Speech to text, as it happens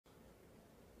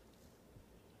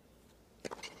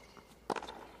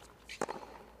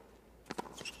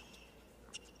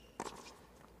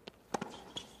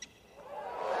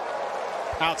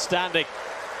Outstanding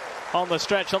on the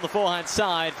stretch on the forehand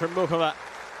side from Muchova.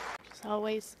 It's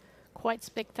always quite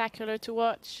spectacular to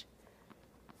watch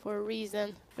for a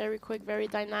reason. Very quick, very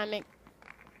dynamic.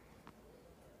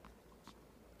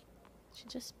 She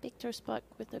just picked her spot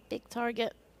with a big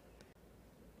target.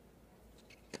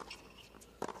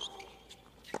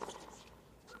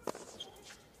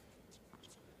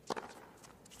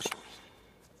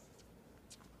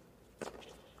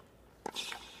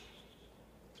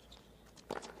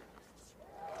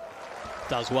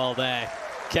 Does well there,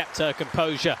 kept her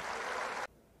composure.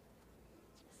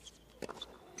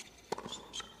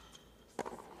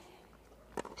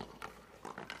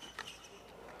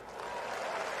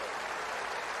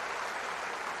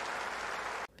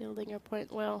 Building her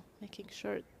point well, making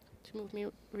sure to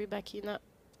move Rybakina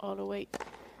all the way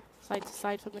side to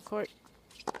side from the court.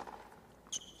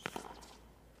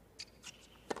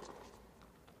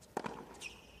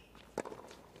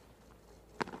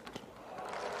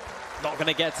 Not going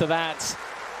to get to that.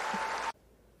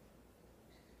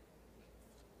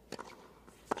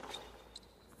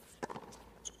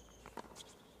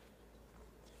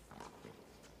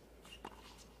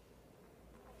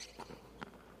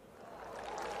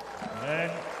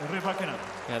 And Rybakina.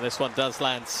 Yeah, this one does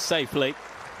land safely.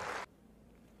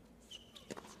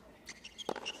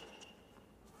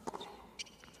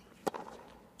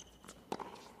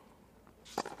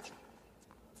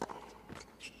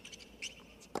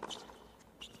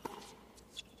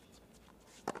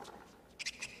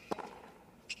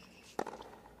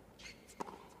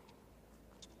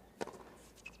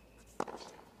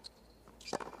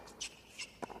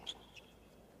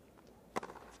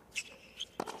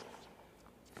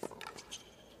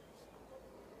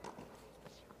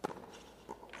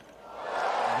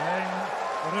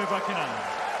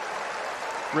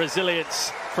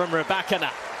 Resilience from Rybakina.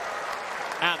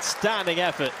 Outstanding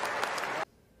effort.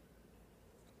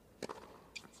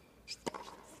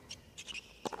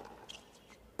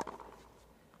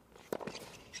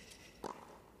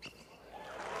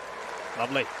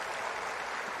 Lovely.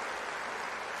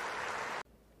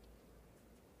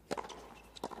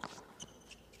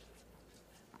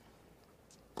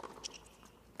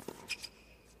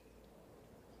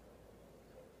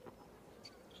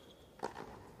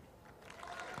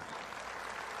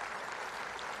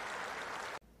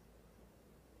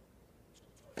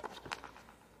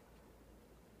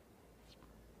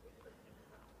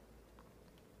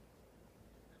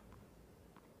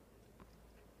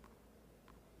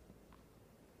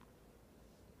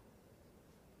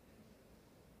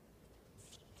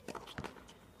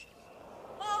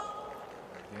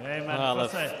 Well,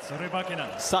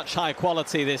 such high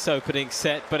quality this opening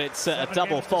set, but it's a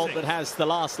double fault that has the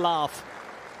last laugh.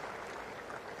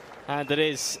 And it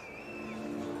is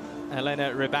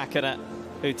Elena Rybakina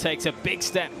who takes a big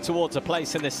step towards a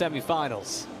place in the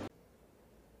semi-finals.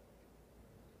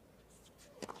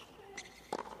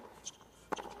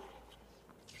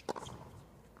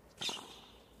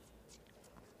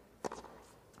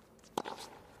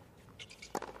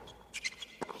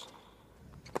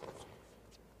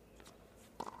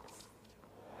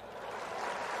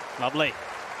 Lovely.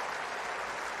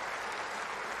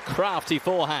 Crafty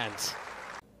forehand.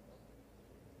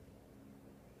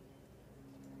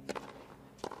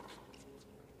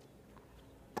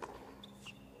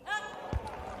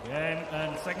 Game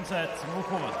and second set,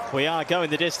 Muchova. We are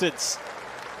going the distance.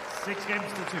 6 games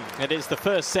to 2. It is the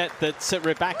first set that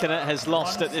Rybakina has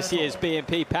lost at this year's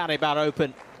BNP Paribas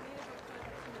Open.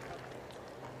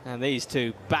 And these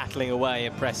two battling away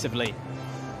impressively.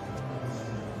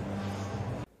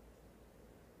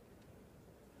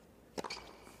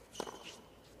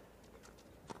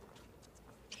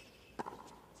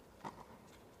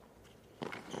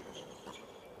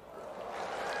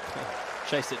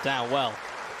 Chased it down well,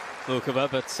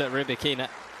 Muchova, but Rybakina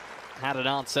had an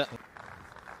answer.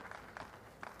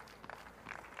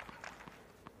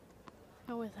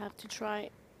 I would have to try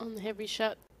on the heavy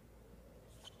shot.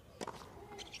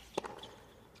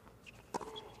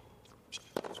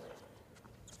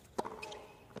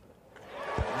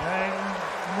 And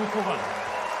Muchova.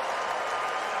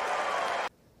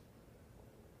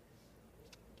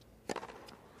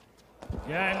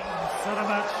 Again, set a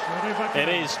match. It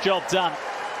is job done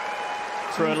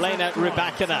for Elena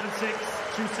Rybakina 7-6,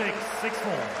 2-6,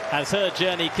 6-4. as her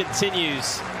journey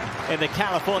continues in the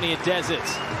California desert.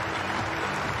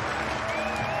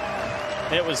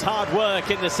 It was hard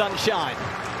work in the sunshine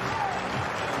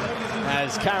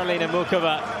as Karolina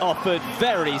Muchova offered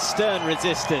very stern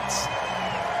resistance.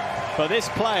 But this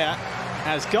player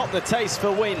has got the taste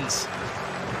for wins,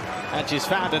 and she's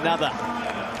found another.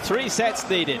 3 sets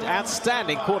needed.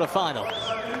 Outstanding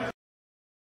quarterfinal.